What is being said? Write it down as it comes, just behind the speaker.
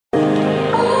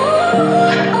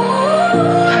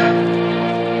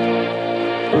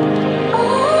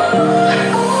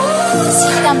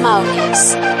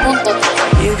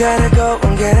Maurics.com. You gotta go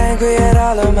and get angry at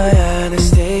all of my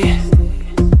honesty.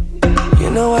 You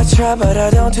know I try, but I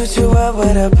don't do too well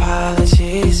with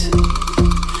apologies.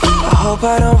 I hope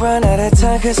I don't run out of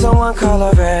time, cause someone call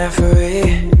a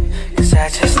referee. Cause I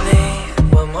just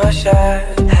need one more shot,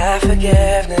 have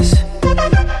forgiveness.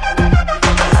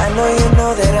 I know you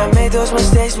know that I made those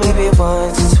mistakes maybe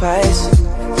once or twice.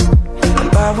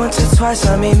 And by once or twice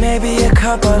I mean maybe a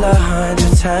couple of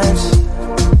 100 times.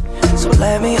 So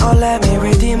let me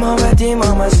redeem on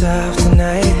myself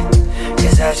tonight.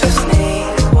 Cause I just need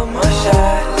one more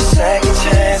shot, second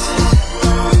chances.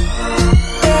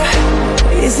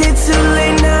 Yeah. Is it too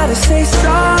late now to say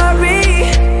sorry?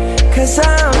 Cause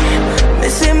I'm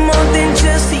missing more than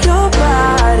just your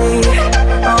body.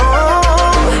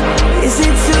 Oh, is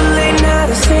it too late now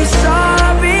to say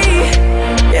sorry?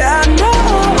 Yeah, I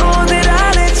know that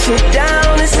I let you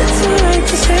down. Is it too late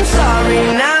to say I'm sorry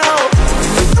now?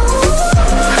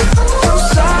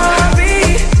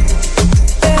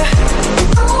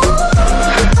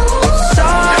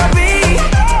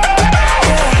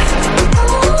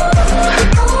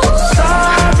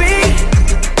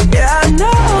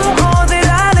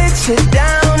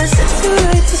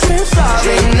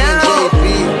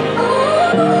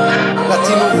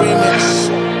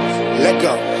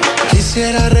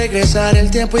 Quisiera regresar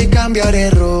el tiempo y cambiar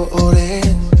errores.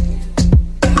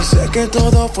 Sé que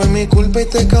todo fue mi culpa y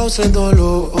te causé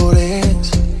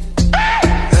dolores.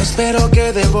 Espero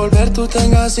que de volver tú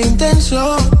tengas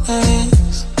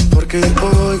intenciones, porque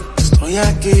hoy estoy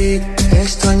aquí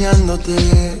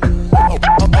extrañándote.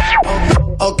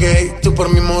 Ok, tú por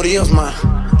mí morías más.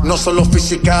 No solo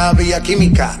física, había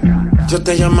química. Yo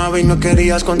te llamaba y no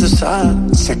querías contestar.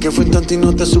 Sé que fui tonto y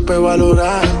no te supe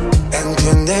valorar.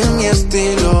 Entiende mi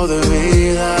estilo de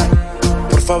vida.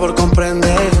 Por favor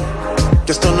comprende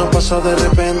que esto no pasó de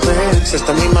repente. Si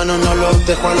está en mi mano no lo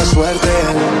dejo a la suerte.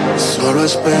 Solo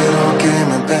espero que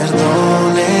me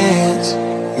perdones,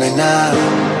 nena.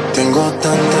 Tengo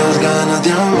tantas ganas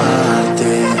de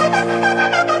amarte.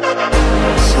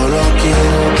 Solo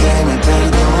quiero que me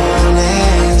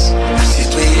perdones. Así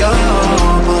tú y yo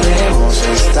podemos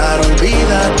estar.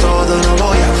 Olvida todo, no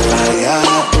voy a fallar.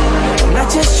 I'm not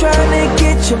just trying to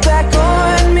get you back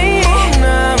on me,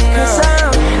 no, no. Cause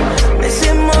I'm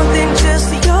missing more than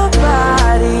just your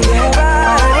body,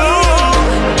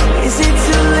 Is it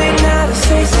too late now to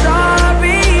say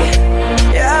sorry?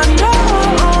 Yeah, I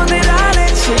know that I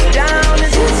let you down.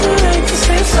 Is it too late to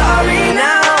say sorry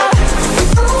now?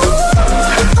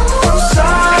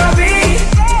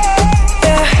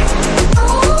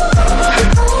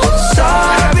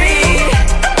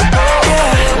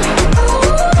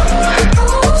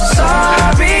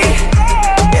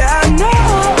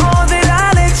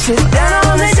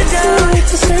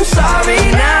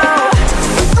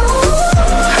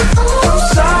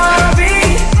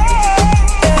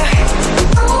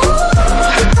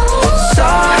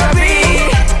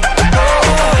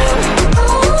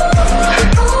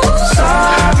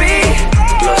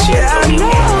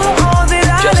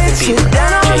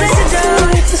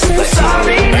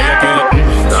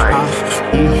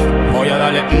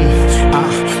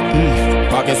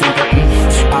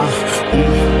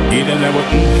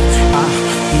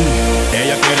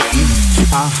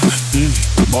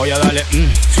 Voy a darle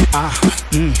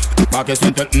pa' que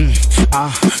sienta el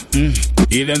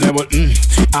y de nuevo el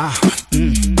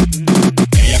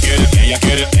Ella quiere, ella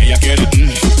quiere, ella quiere,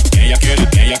 ella quiere,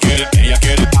 ella quiere, ella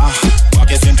quiere, pa'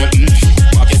 que sienta el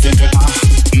pa' que sienta el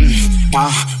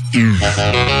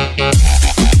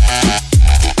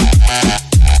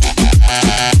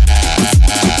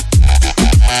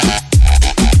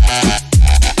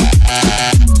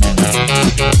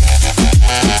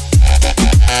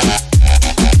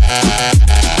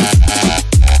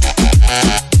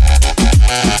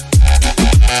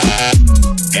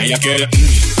Ella quiere,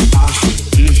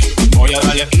 voy a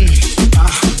darle,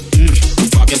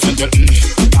 pa' que siente el,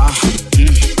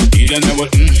 y de nuevo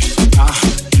el,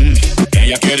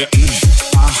 ella quiere,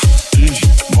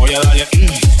 voy a darle,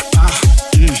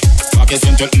 pa' que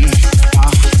siente el,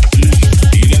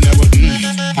 y de nuevo el,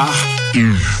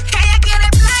 Ella quiere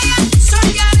playa, sol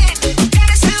y arena,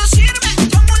 quiere seducirme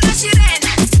como una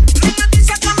sirena. Me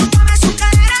hipnotiza como mueve su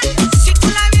cadera. Si tú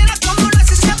la vieras como lo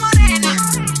hace esa morena.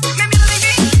 Me miro de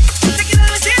ti, te quiero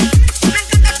decir. Me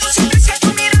encanta tu sonrisa, tu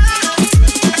mirada.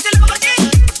 Estoy loco por ti,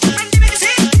 ven dime que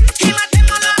sí. Y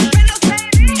matémoslo a pelos,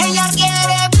 baby. Ella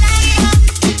quiere playa,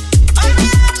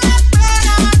 olvidar la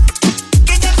pena,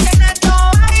 quitarse la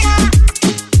toalla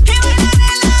y bailar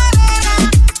en la arena.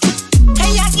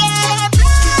 Ella quiere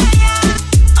playa.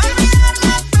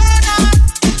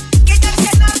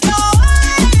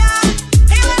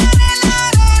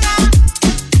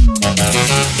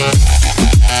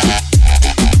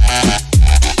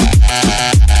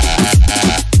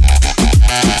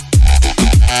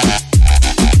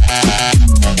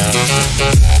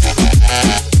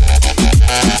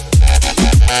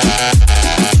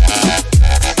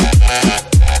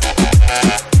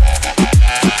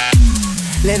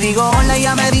 Le digo hola y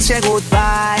ya me dice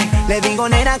goodbye. Le digo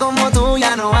nena como tú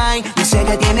ya no hay. Dice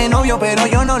que tiene novio pero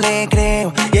yo no le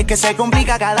creo. Y es que se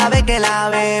complica cada vez que la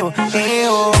veo.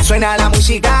 Suena la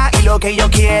música y lo que yo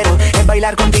quiero es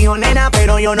bailar contigo nena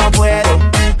pero yo no puedo.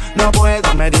 No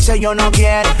puedo, me dice yo no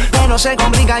quiero. Pero se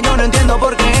complica, yo no entiendo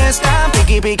por qué está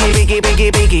piqui, piqui, piqui,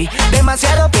 piqui, piqui.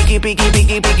 Demasiado piqui, piqui,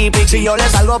 piqui, piqui, piqui. Si yo le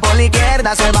salgo por la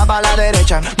izquierda se va para la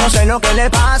derecha. No sé lo que le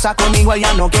pasa, conmigo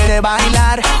ella no quiere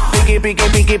bailar. Piqui, piqui,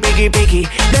 piqui, piqui, piqui.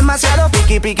 Demasiado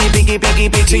piqui, piqui, piqui, piqui,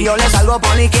 piqui. Si yo le salgo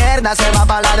por la izquierda se va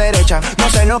para la derecha. No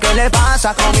sé lo que le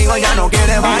pasa, conmigo ella no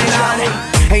quiere bailar.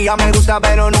 Ella me gusta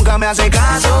pero nunca me hace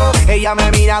caso. Ella me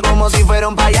mira como si fuera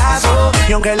un payaso.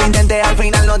 Y aunque lo intenté al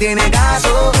final no tiene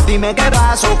caso. Dime qué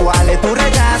pasó, cuál es tu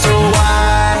rechazo.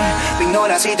 Why? Me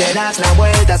ignoras si te das la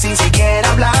vuelta sin siquiera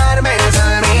hablarme. Esa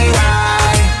de mi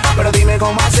why. Pero dime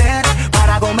cómo hacer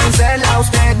para convencerla a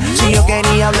usted. Si yo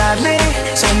quería hablarle,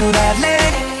 saludarle,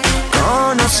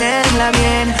 conocerla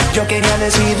bien. Yo quería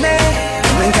decirle,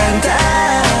 me encanta.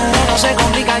 No se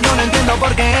complica, yo no entiendo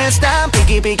por qué está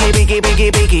piqui, piqui, piqui, piqui,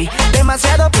 piqui.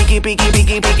 Demasiado piqui, piqui,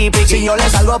 piqui, piqui, piqui. Si yo le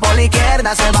salgo por la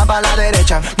izquierda se va para la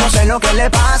derecha. No sé lo que le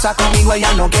pasa, conmigo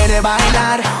ella no quiere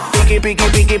bailar. Piqui, piqui,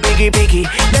 piqui, piqui, piqui.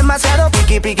 Demasiado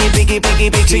piqui, piqui, piqui, piqui,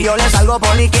 piqui. Si yo le salgo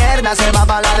por la izquierda se va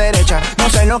para la derecha. No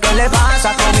sé lo que le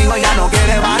pasa, conmigo ella no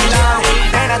quiere bailar.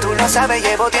 Nena, tú lo sabes,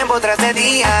 llevo tiempo tras de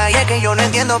día. Y es que yo no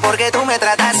entiendo por qué tú me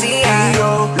tratas así. Y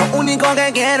yo, lo único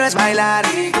que quiero es bailar.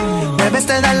 Me ves,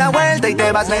 te das la vuelta y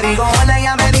te vas. Le digo hola y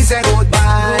ella me dice goodbye.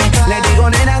 Le digo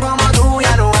nena como tú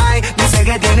ya no hay. Dice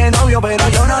que tiene novio pero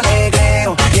yo no le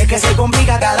creo. Y es que se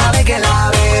complica cada vez que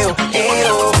la veo.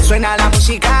 Suena la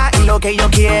música y lo que yo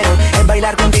quiero es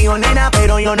bailar contigo nena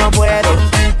pero yo no puedo.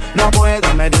 No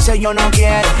puedo, me dice yo no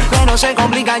quiero. Pero se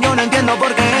complica, yo no entiendo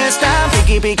por qué está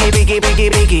piqui, piqui, piqui, piqui,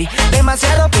 piqui.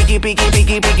 Demasiado piqui, piqui,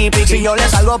 piqui, piqui, piqui. Si yo le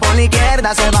salgo por la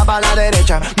izquierda se va para la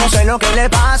derecha. No sé lo que le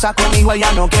pasa, conmigo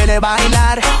ella no quiere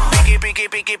bailar. Piqui, piqui,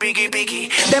 piqui, piqui, piqui.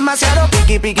 Demasiado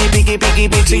piqui, piqui, piqui, piqui,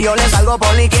 piqui. Si yo le salgo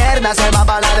por la izquierda se va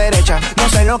para la derecha. No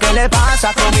sé lo que le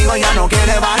pasa, conmigo ella no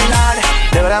quiere bailar.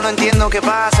 De verdad no entiendo qué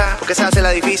pasa, porque se hace la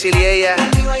difícil y ella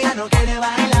conmigo ella no quiere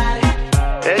bailar.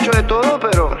 He hecho de todo,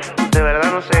 pero de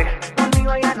verdad no sé.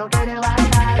 Conmigo ella no quiere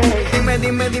bailar. Dime,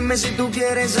 dime, dime si tú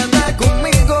quieres andar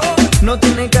conmigo. No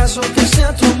tiene caso que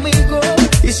sea tu amigo.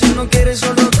 Y si no quieres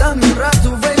solo dame un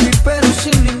rato, baby, pero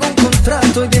sin ningún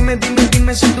contrato. Y dime, dime,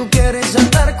 dime si tú quieres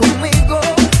andar conmigo.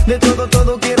 De todo,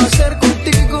 todo quiero hacer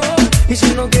contigo. Y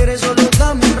si no quieres solo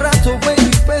dame un rato,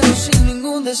 baby, pero sin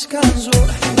ningún descanso.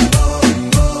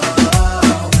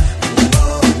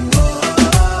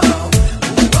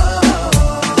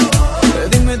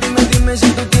 Dime, dime, dime si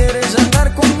tú quieres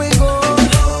andar conmigo.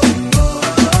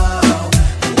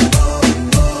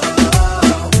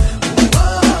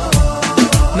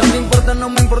 No me importa, no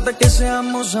me importa que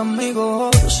seamos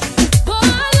amigos.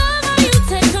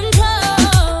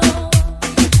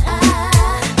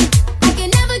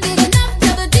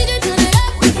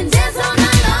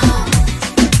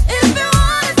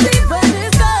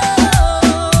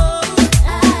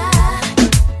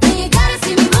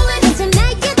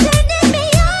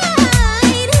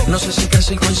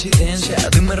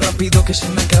 Dime rápido que se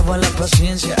me acaba la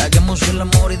paciencia. Hagamos el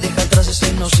amor y deja atrás esa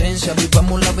inocencia.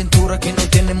 Vivamos la aventura que no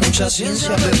tiene mucha ciencia,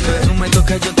 bebé. No me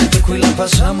toca, yo te toco y la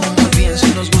pasamos muy bien. Si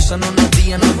nos gustan unos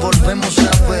días nos volvemos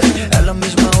a ver. A la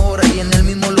misma hora y en el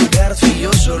mismo lugar. Tú y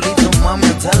yo solito, mami,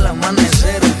 hasta el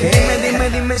amanecer, ¿okay? Dime, dime,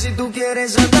 dime si tú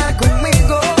quieres andar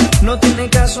conmigo. No tiene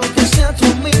caso que sea tu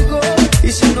amigo.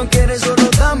 Y si no quieres solo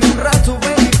dame un rato,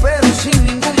 baby, pero sin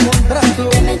ningún contrato.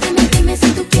 Dime, dime, dime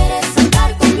si tú quieres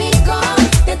andar conmigo.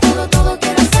 De todo, todo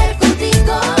quiero hacer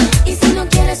contigo. Y si no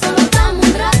quieres solo dame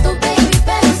un rato, baby,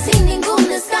 pero sin ningún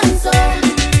descanso.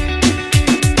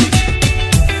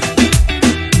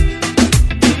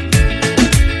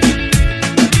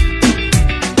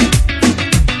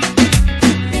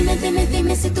 Dime, dime,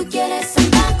 dime si tú quieres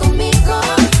andar conmigo.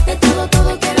 De todo,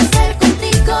 todo quiero hacer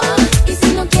contigo. Y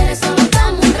si no quieres solo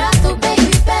dame un rato,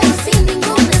 baby, pero sin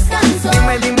ningún descanso.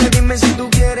 Dime, dime, dime si tú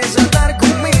quieres andar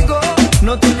conmigo.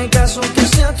 No tiene caso que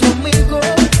sea tu amigo.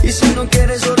 Y si no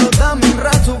quieres solo dame un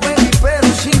rato, baby, pero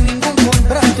sin ningún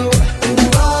contrato.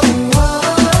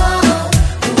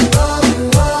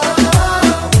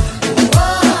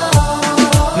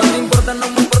 No me importa, no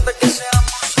me importa que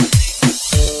seamos.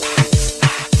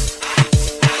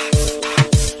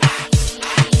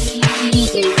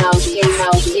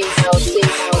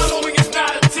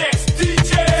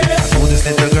 Oh, this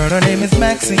little girl, her name is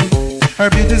Maxine. Her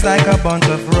beauty's like a bunch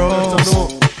of roses.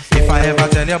 If I ever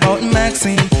tell you about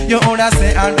Maxine, you older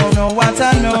say I don't know what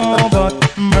I know, but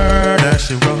murder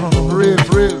she wrote.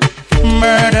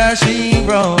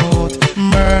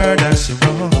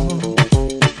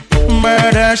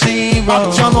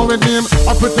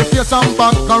 face and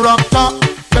bad character.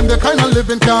 Them the kind of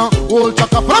living can hold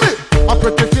chaka. Follow me. A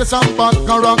pretty face and bad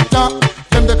character.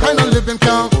 Them the kind of living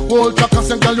can hold chaka.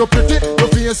 Say girl you pretty, your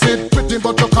face it pretty,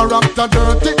 but your character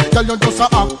dirty. Girl you just a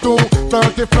act too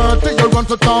flirty. You run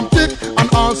to Tom Dick and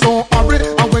also hurry.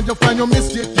 And when you find your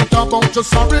mistake, you talk about you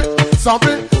sorry.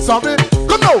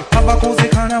 Come now. Have a cozy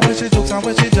corner where she jokes and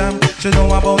where she jam. She know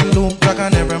about the loop, jack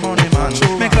and every money man.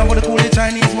 Make love with the coolie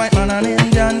Chinese, white man and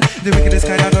Indian. The wickedest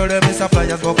kind of girl that Mr.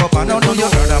 Flyers go up and down. You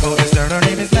heard about this girl, her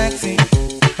name is Maxine.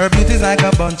 Her beauty's like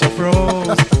a bunch of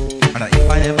roses. And if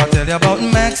I ever tell you about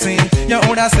Maxine, you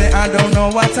would say I don't know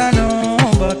what I know,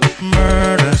 but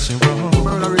murder she wrote.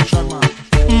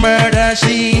 Murder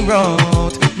she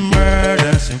wrote.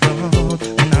 Murder she wrote.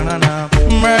 Na.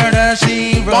 Murder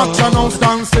she wrote. Watch her now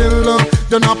stand still.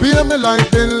 You not pay me like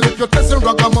bill. If you test a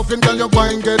ragamuffin, girl, you go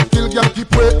and get killed. Girl,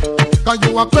 keep wait. Cause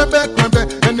you a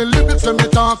crebe. Any lyrics when me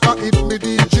talk, if me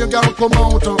DJ, girl, come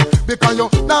out. Because you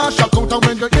nah shock out. And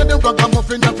when you hear the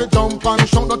ragamuffin, you have to jump and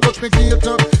shout. Don't touch me gate.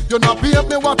 You not pay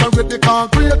me what I read. Because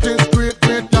great is great,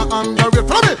 you're underrated.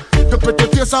 Follow me. The pretty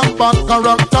face and bad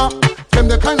character. Them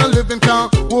the kind of living can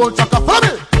hold chaka. Follow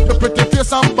me. The pretty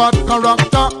face and bad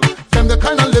character. Them the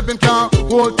kind of living can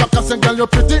hold chaka. Say girl you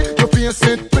pretty, your face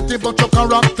it pretty, but your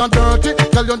character dirty.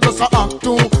 Girl you just a act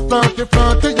too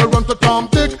flirty. You run to Tom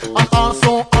Dick and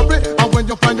also hurry. And when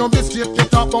you find your mistake, you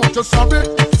talk about you sorry.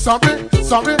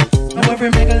 Now every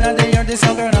mingle and they hear this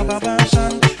young girl have a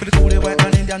passion for the coolie white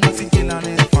man Indian mixing kill and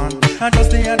it's fun. And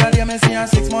just the other day me see her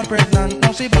 6 months pregnant.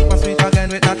 Now she back for sweet again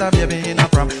with not a baby in a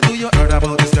prom. Do you heard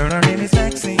about this girl? Her name is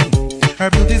Maxine. Her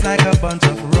beauty's like a bunch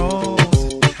of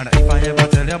roses. And if I ever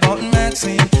tell you about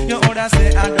Maxine, you would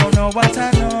say I don't know what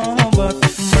I know, but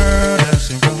murder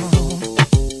she wrote.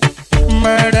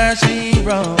 Murder she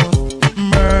wrote.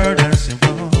 Murder she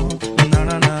wrote.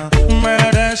 Na.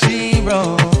 Murder she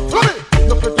wrote.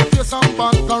 The pretty face and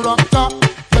bad character.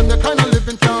 Them the kind of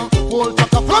living can hold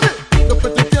chaka. Follow me. The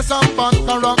pretty face and bad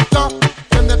character.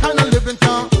 Them the kind of living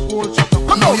can hold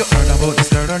chaka. Now you heard about this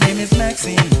girl, her name is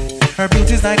Maxine. Her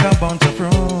beauty's like a bunch of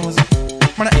roses.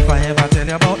 Man, if I ever tell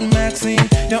you about Maxine,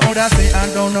 you would say I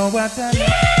don't know what I know.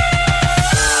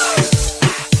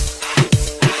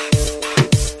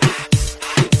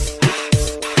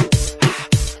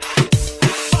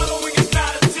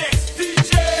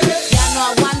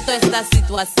 Esta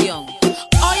situación.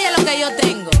 Oye lo que yo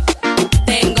tengo.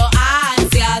 Tengo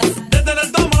ansias de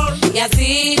tener tu amor y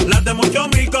así late mucho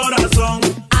mi corazón.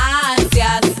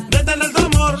 Ansias de tener tu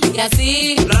amor y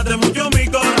así late mucho mi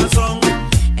corazón.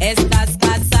 Estás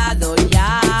casado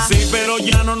ya. Sí, pero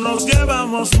ya no nos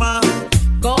llevamos más.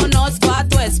 Conozco a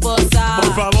tu esposa.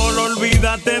 Por favor,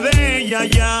 olvídate de ella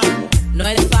ya. No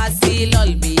es fácil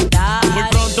olvidar. Muy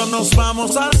pronto nos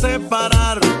vamos a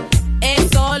separar.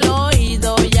 Eso lo he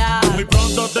oído ya. Muy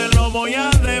pronto te lo voy a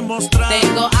demostrar.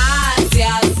 Tengo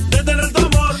ansias de tener tu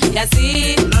amor y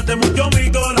así late mucho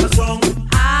mi corazón.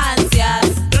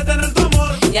 Ansias de tener tu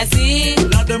amor y así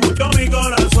late mucho mi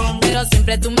corazón. Pero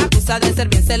siempre tú me acusas de ser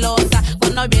bien celosa.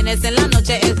 Cuando vienes en la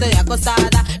noche estoy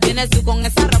acosada. Vienes tú con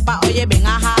esa ropa, oye, bien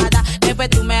ajada. Después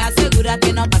tú me aseguras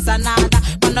que no pasa nada.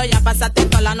 Cuando ya pasaste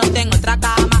sola no tengo otra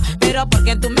cama. Pero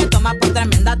porque tú me tomas por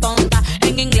tremenda tonta.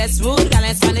 En inglés vulgar,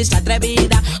 en Spanish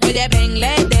atrevida. Oye, ven,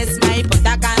 ladies, me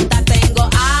importa cantar. Tengo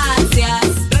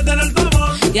ansias de tener tu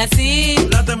amor y así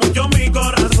late mucho mi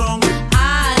corazón.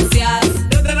 Ansias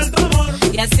de tener tu amor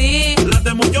y así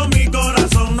late mucho mi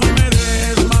corazón. No me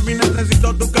des, mami,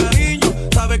 necesito tu cariño.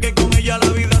 Sabes que con ella la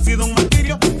vida ha sido un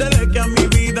martirio. Desde que a mi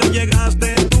vida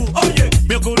llegaste tú. Oye,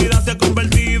 mi oscuridad se ha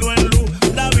convertido en luz.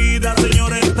 La vida,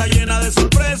 señores, está llena de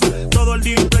sorpresas. Todo el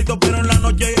día en pleito, pero en la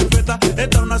noche hay fiesta.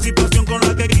 Esta es una situación con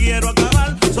la que quiero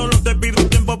acabar. Solo te pido un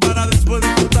tiempo para después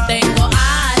disfrutar. Tengo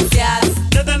ansias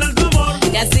de tener tu amor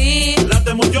y así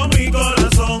late mucho mi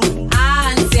corazón.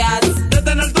 Ansias de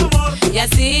tener tu amor y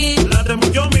así late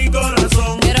mucho mi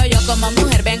corazón. Pero yo como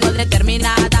mujer vengo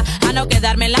determinada a no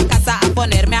quedarme en la casa, a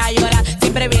ponerme a llorar.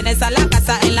 Siempre vienes a la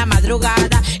casa en la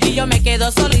madrugada y yo me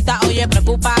quedo solita, oye,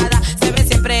 preocupada. Se ve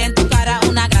siempre en tu cara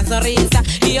una gran sonrisa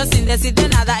y yo sin decirte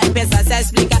nada empiezas a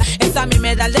explicar. Eso a mí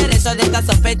me da el derecho de estar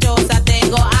sospechosa.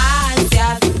 Tengo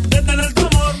ansias de tener tu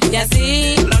amor y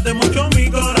así late mucho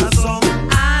mi corazón.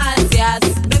 Ansias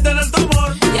de tener tu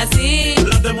amor y así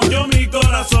late mucho mi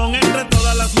corazón. Entre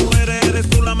todas las mujeres eres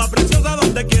tú la más preciosa.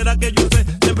 Donde quiera que yo esté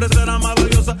siempre será más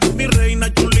valiosa. Mi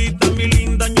reina chulita, mi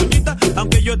linda ñoñita.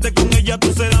 Aunque yo esté con ella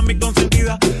tú serás mi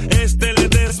consentida. Le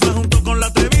des más junto con la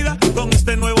atrevida. Con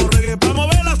este nuevo reggae pa'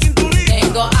 mover la cinturita.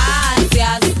 Tengo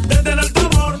ansias de tener tu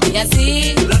amor y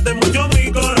así late mucho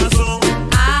mi corazón.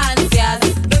 Ansias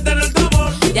de tener tu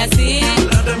amor y así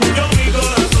late mucho mi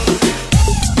corazón.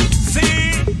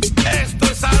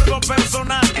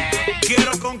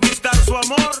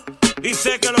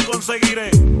 que lo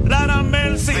conseguiré. Lara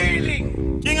Mercy,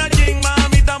 chin a chin,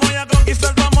 mamita, voy a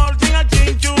conquistar tu amor. Chin a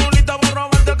chin, chulita, voy a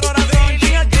robarte el corazón.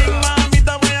 Chin a chin,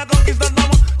 mamita, voy a conquistar tu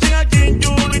amor. Chin a chin,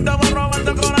 chulita, voy a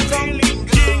robarte el corazón.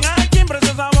 Chin a chin,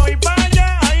 preciosa, voy para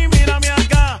allá. Ay, mírame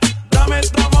acá, dame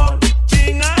tu amor.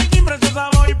 Chin a chin, preciosa,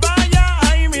 voy para allá.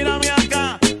 Ay, mírame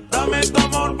acá, dame tu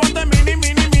amor. Ponte mini,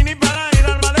 mini, mini para ir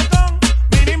al malecón.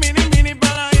 Mini, mini, mini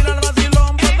para ir al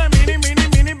vacilón. Ponte mini, mini,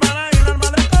 mini para ir al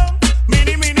malecón.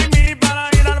 Mini, mini, mini para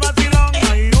ir al vacilón.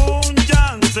 Hay un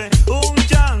chance,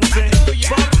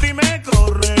 por ti me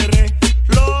correré.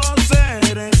 Los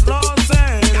seres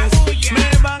me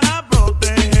van a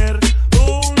proteger.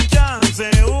 Un chance,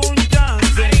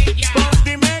 por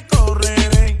ti me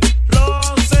correré.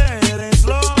 Los seres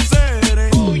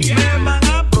me van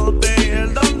a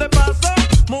proteger. ¿Dónde paso?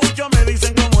 Muchos me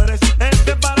dicen cómo eres.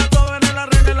 Para todo eres la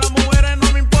reina de las mujeres.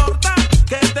 No me importa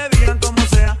que te digan como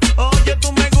sea. Oye,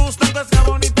 tú me gustas, que sea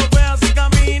bonito, fea. Si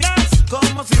caminas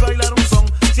como si bailara un son.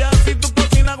 Si así tu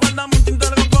cocina guarda mucho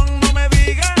interrogón. No me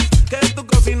digas que tu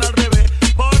cocina al revés,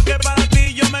 porque para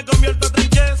ti yo me convierto en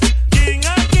chef. Chin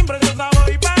a chin, preciosa,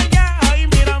 voy para allá. Ay,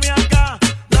 mírame acá,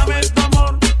 dame tu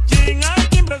amor. Chin a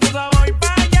chin, preciosa, voy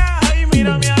para allá. Ay,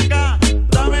 mírame acá,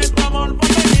 dame tu amor.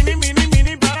 Ponte mini, mini,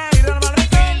 mini para ir al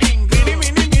malecón. Mini,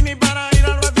 mini, mini para ir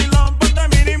al vacilón. Ponte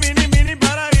mini, mini, mini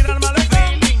para ir al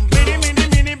malecón. Mini, mini,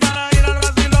 mini para ir al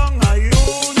vacilón. Hay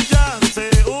un chance,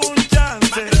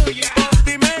 por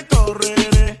ti me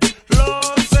correré.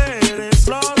 Los seres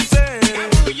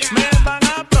me van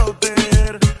a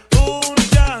proteger. Un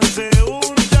chance,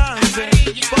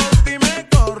 por ti me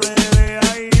correré.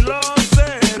 Ahí los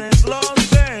seres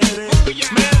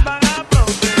me van a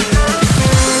proteger.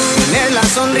 Tienes la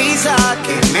sonrisa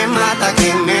que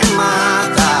me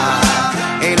mata,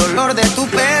 el olor de tu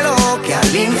pelo que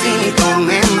al infinito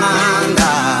me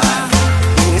manda.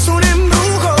 Es un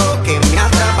embrujo que me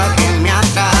atrapa,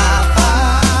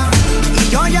 y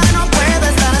yo ya no puedo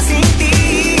estar sin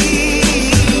ti,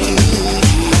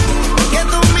 porque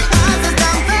tú me haces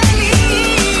tan feliz.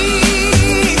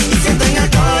 Y siento en el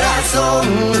corazón,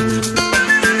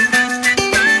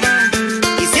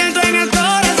 y siento en el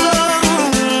corazón,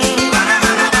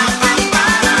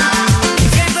 y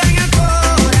siento en el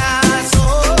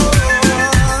corazón,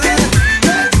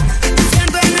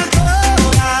 siento en el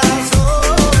corazón.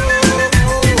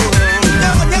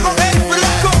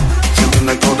 Siento en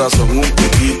el corazón un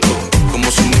piquito, como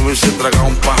si me hubiese tragado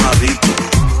un pajarito.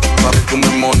 Parezco un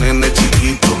nene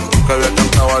chiquito, nunca había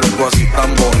cantado algo así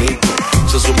tan bonito.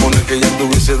 Se supone que ya te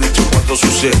hubiese dicho cuánto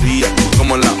sucedía,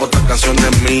 como en las otras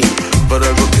canciones mías, pero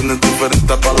algo tienes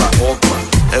diferente a todas las otras.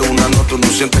 Es una nota, uno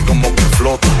siente como que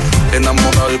flota.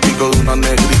 Enamorado y pico de una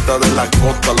negrita de la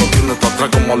costa, lo tiene todo atrás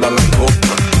como la langosta.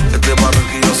 Este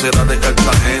barranquillo será de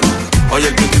Cartagena. Oye,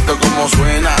 el piquito como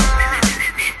suena,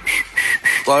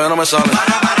 todavía no me sale.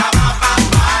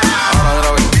 Ahora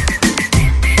grave.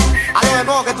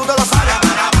 Alejo, que tú te lo sabes.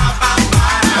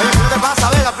 Oye, ¿qué te pasa? A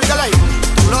ver, explícale ahí.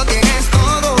 Tú lo tienes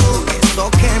todo,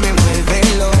 esto que me vuelve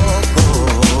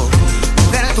loco.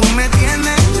 Pero tú me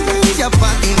tienes ya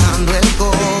patinando el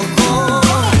coco,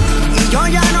 y yo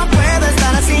ya no puedo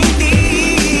estar sin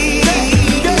ti,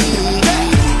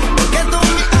 porque tú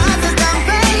me haces tan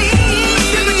feliz.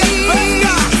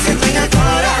 Y siento en el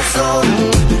corazón,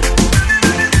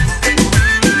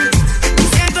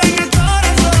 siento en el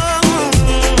corazón,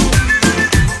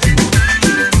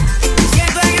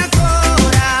 siento en el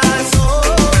corazón,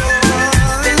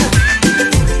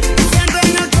 siento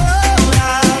en el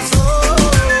corazón.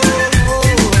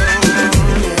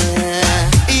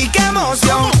 Y qué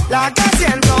emoción la que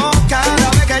siento cada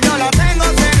vez que yo la tengo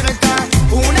cerca.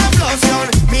 Una explosión,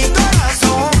 mi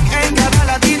corazón en cada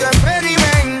latido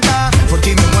experimenta. Por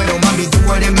ti me muero, mami,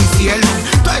 tú eres mi cielo.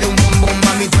 Tú eres un bombón,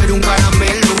 mami, tú eres un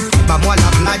caramelo. Vamos a la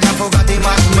playa, fógate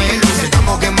más melo. Si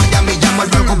estamos que en Miami, llamo al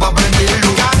barco pa'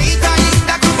 prenderlo. Carita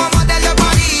linda como modelo de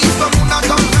París, como una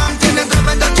Donald, tiene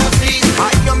tremendo chasis.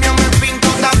 Ay, Dios mío, me pinto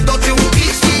dándote un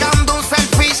kiss y dando un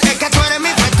selfie. Es que tú eres mi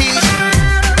fetiche.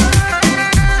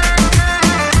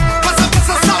 Pasa,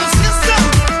 sound system.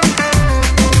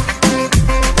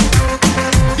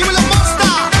 Dímelo,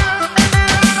 Monster.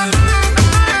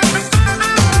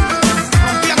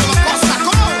 Rompiendo la costa,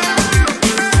 ¿cómo?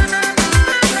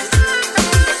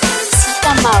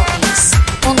 Cita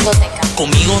Maurics.teca.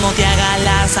 Conmigo no te hagas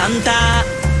la santa,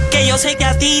 que yo sé que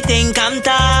a ti te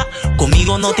encanta.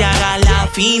 Conmigo no te hagas la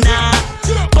fina,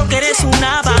 porque eres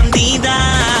una bandida.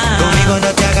 Conmigo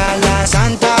no te hagas la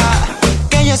santa,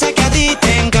 que yo sé que a ti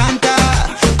te encanta.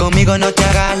 Conmigo no te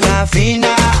hagas la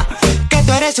fina, que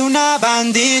tú eres una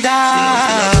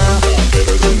bandida.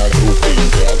 Eres una groupie,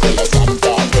 te hace la santa.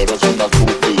 pero es una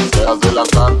groupie. Se hace la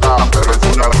santa, pero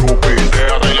es una groupie. Se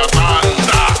hace la santa,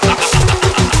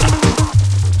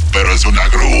 pero es una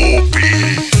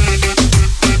groupie.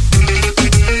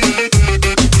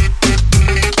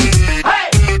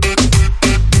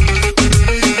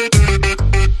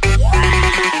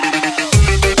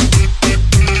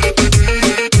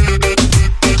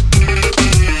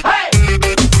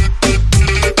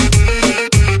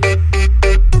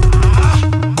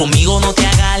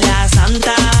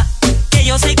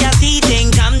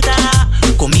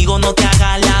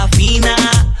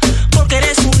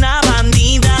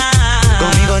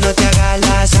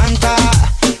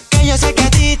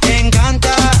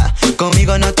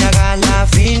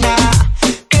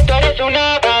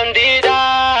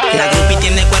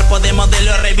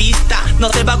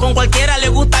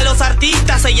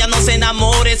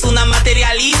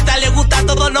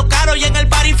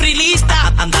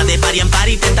 Anda de party en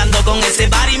party intentando con ese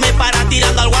body. Me para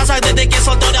tirando al WhatsApp desde que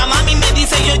soltó la mami. Me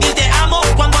dice yo y te amo.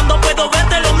 Cuando puedo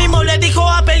verte lo mismo le dijo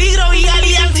a Peligro y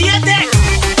Ali al 7.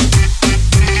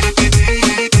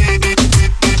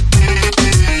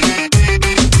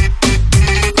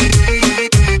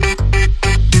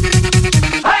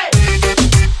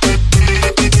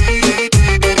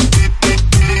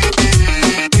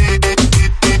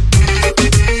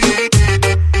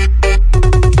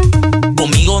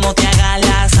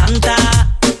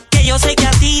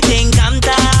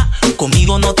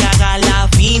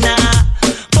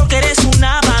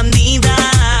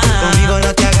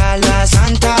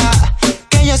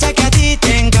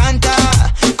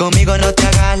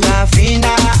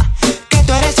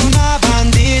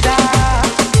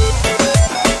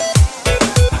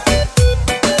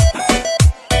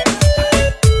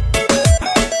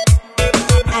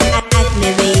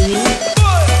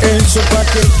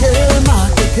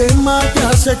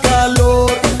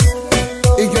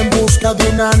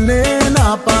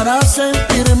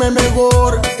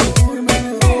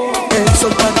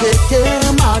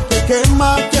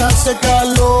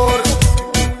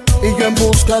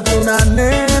 De una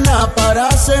nena para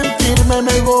sentirme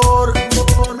mejor.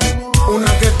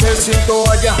 Una que esté sin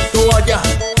toalla,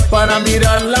 para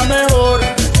mirarla mejor.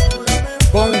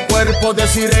 Con cuerpo de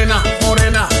sirena,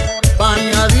 morena,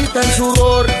 bañadita en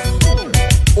sudor.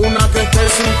 Una que esté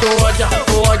sin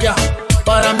toalla,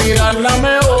 para mirarla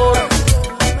mejor.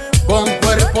 Con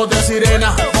cuerpo de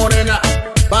sirena, morena,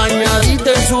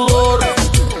 bañadita en sudor.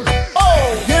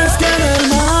 Y es que en el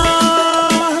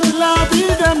mar la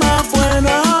vida es más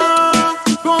buena.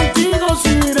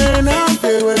 Sirena,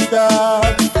 quiero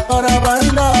estar para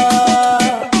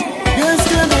bailar. Y es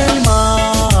que en el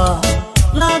mar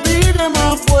la vida es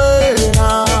más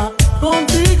buena.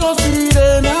 Contigo,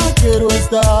 sirena, quiero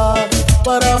estar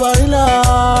para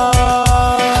bailar.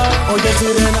 Oye,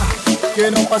 sirena,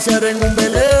 quiero pasear en un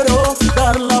velero,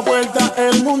 dar la vuelta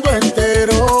el mundo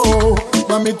entero.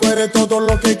 Mami, tú eres todo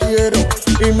lo que quiero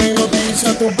y me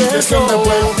noticia tu beso. Me he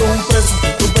vuelto un preso,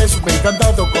 tu beso, me ha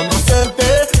encantado conocerte.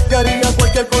 Y haría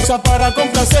cualquier cosa para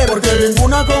complacer, porque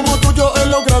ninguna como tú yo he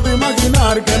logrado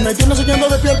imaginar. Que me tienes soñando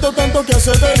despierto tanto que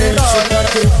hace delirar.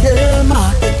 Que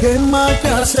quema, que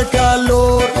hace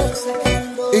calor.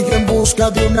 Y yo en busca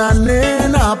de una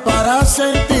nena para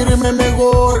sentirme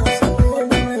mejor.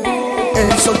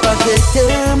 Eso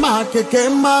que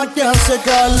quema, que hace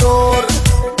calor.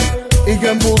 Y yo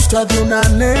en busca de una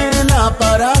nena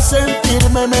para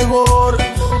sentirme mejor.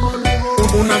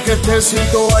 Una que esté sin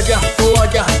toalla,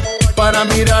 para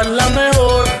mirarla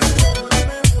mejor.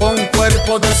 Con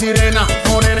cuerpo de sirena,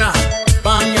 morena,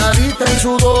 bañadita en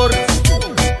sudor.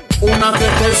 Una que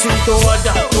esté sin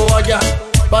toalla,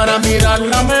 para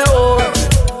mirarla mejor.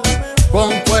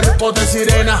 Con cuerpo de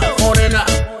sirena, morena,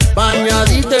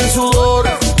 bañadita en sudor.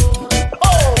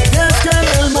 Y es que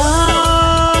en el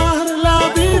mar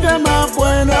la vida es más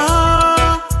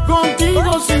buena.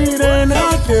 Contigo, sirena,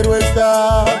 quiero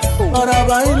estar para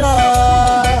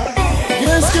bailar. Y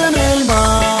es que en el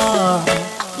mar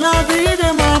la vida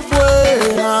es más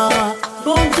buena.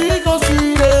 Contigo,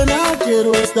 sirena,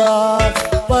 quiero estar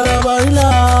para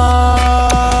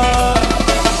bailar.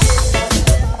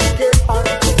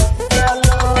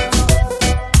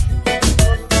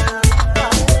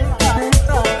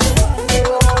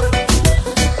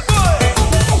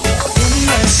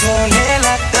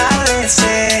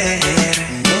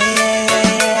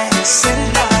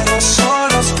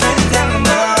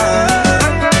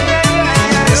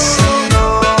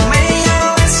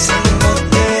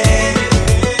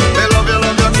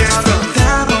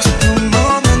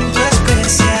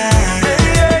 Especial.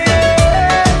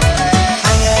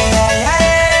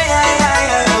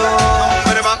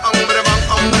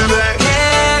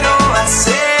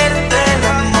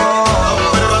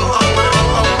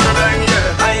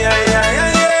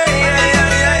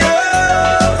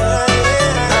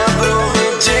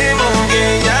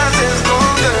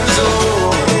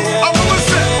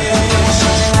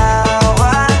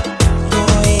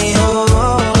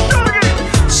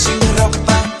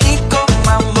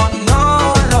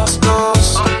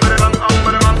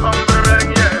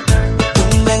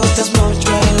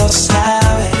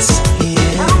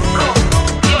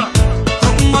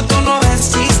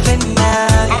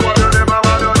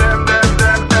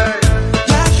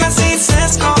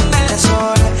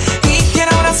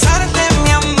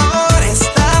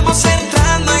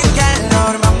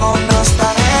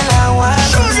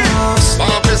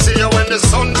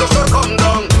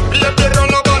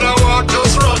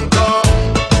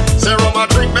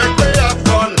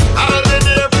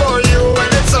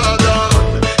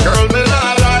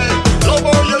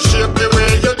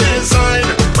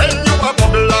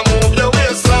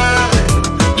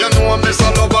 it's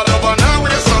all over now.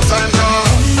 It's no time now.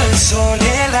 Con el sol y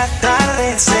el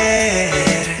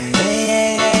atardecer,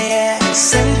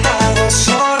 sentados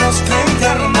solos frente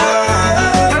al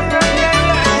mar,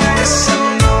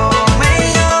 besándome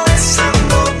y yo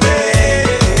besándote,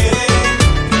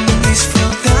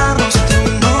 disfrutamos de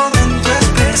un momento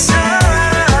especial.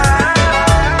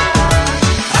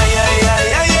 Ay, ay, ay,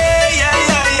 ay, ay, ay,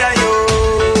 ay, ay, oh.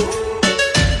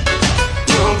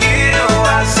 Yo quiero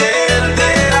hacerte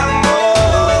el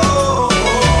amor.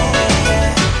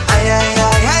 Ay, ay,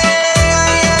 ay, ay,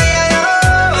 ay, ay, ay, oh.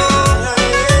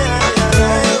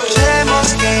 Aprovechemos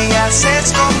que ya se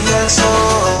esconde el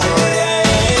sol.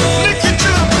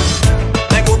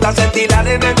 Me gusta sentir la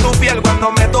arena en tu piel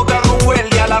cuando me tocan un huel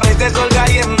y a la vez el sol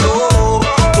cayendo.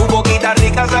 Tu boquita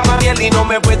rica sabe a miel y no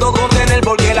me puedo contener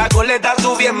porque la cola está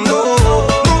subiendo.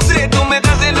 No sé, tú me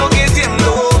estás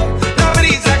enloqueciendo. La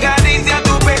brisa acaricia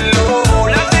tu pelo.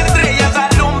 Las estrellas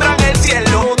alumbran el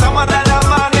cielo. Estamos hasta el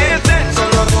amanecer,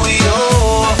 solo tú y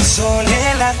yo. El sol y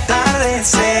el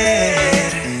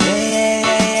atardecer,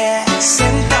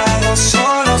 sentados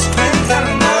solos frente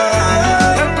al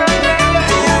mar,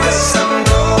 tú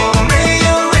besándome y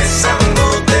yo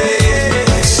besándote,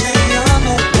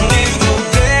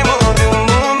 disfrutemos de un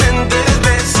momento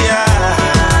especial.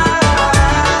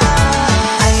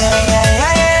 Ay, ay, ay,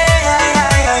 ay, ay,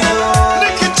 ay, ay, oh.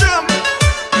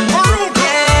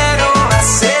 Quiero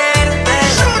hacerte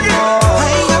el amor.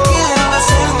 Ay, yo quiero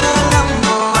hacerte el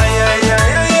amor. Ay, ay,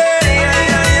 ay, ay, ay,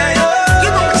 ay, ay, oh.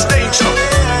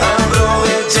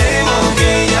 Aprovechemos que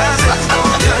ya se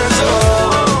esconde el sol.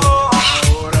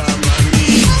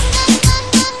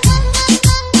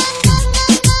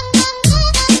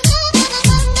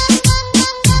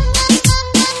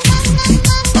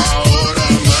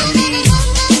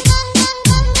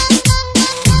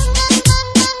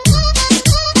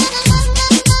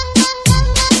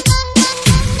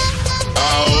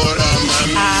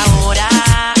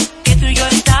 Ahora que tú y yo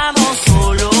estamos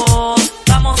solos,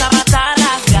 vamos a matar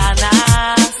las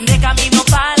ganas. De camino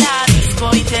para la disco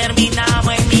y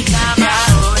terminamos en mi cama.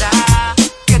 Ahora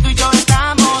que tú y yo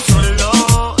estamos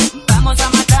solos, vamos a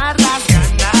matar las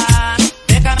ganas.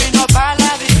 De camino para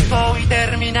la disco y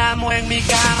terminamos en mi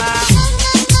cama.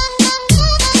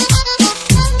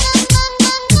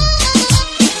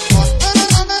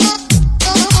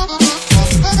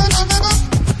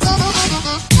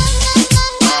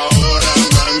 Ahora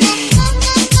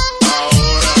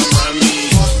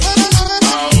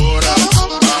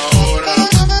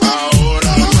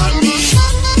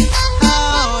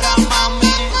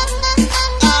mami,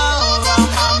 ahora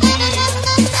mami,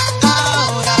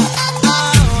 ahora,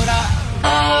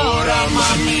 ahora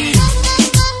mami.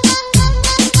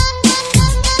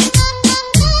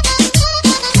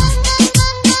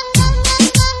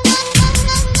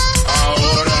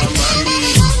 Ahora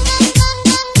mami.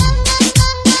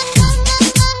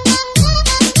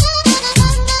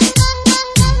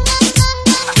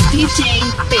 DJ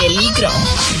Peligro.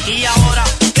 Y ahora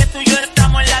que tú y yo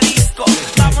estamos en la disco,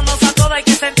 vámonos a toda, hay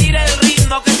que sentir el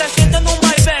ritmo, que se siente en un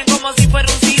vaivén como si fuera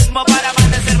un sismo para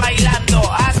amanecer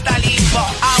bailando hasta limbo.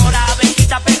 Ahora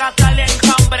abejita, pégate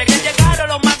en hombre, que llegaron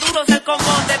los más duros del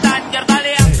combo de Danger.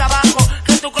 Dale hasta abajo,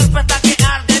 que tu cuerpo está que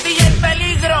arde. DJ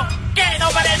Peligro, que no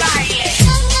para el baile.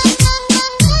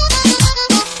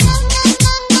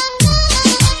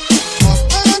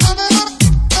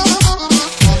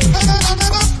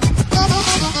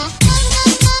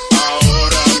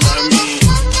 Ahora mami.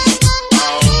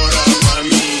 Ahora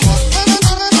mami.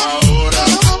 Ahora,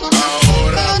 ahora,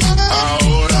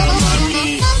 ahora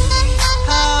mami.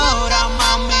 ahora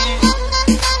mami,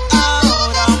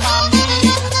 ahora mami,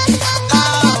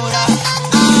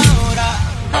 ahora,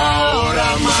 Ahora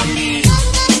mami.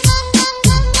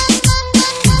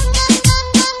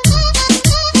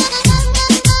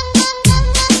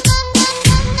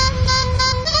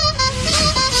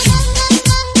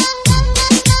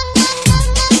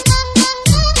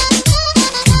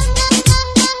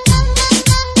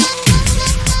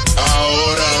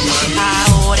 Ahora mami.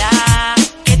 Ahora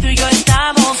que tú y yo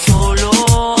estamos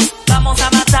solos, vamos a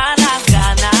matar las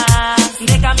ganas.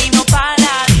 De camino para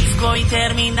la disco y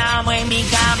terminamos en mi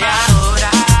cama.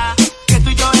 Ahora que tú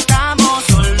y yo estamos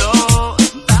solos,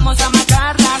 vamos a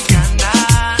matar las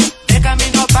ganas. De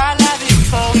camino para la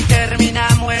disco y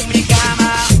terminamos en mi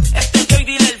cama. Este es Joy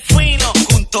Dealer el Fino,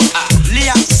 junto a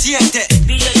Lian 7,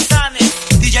 DJ Sanes,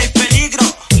 DJ Peligro.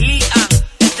 Lian.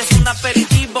 Este es un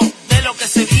aperitivo de lo que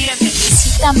se viene.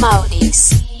 Visita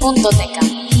Maurics.tk.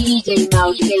 DJ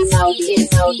Maurics.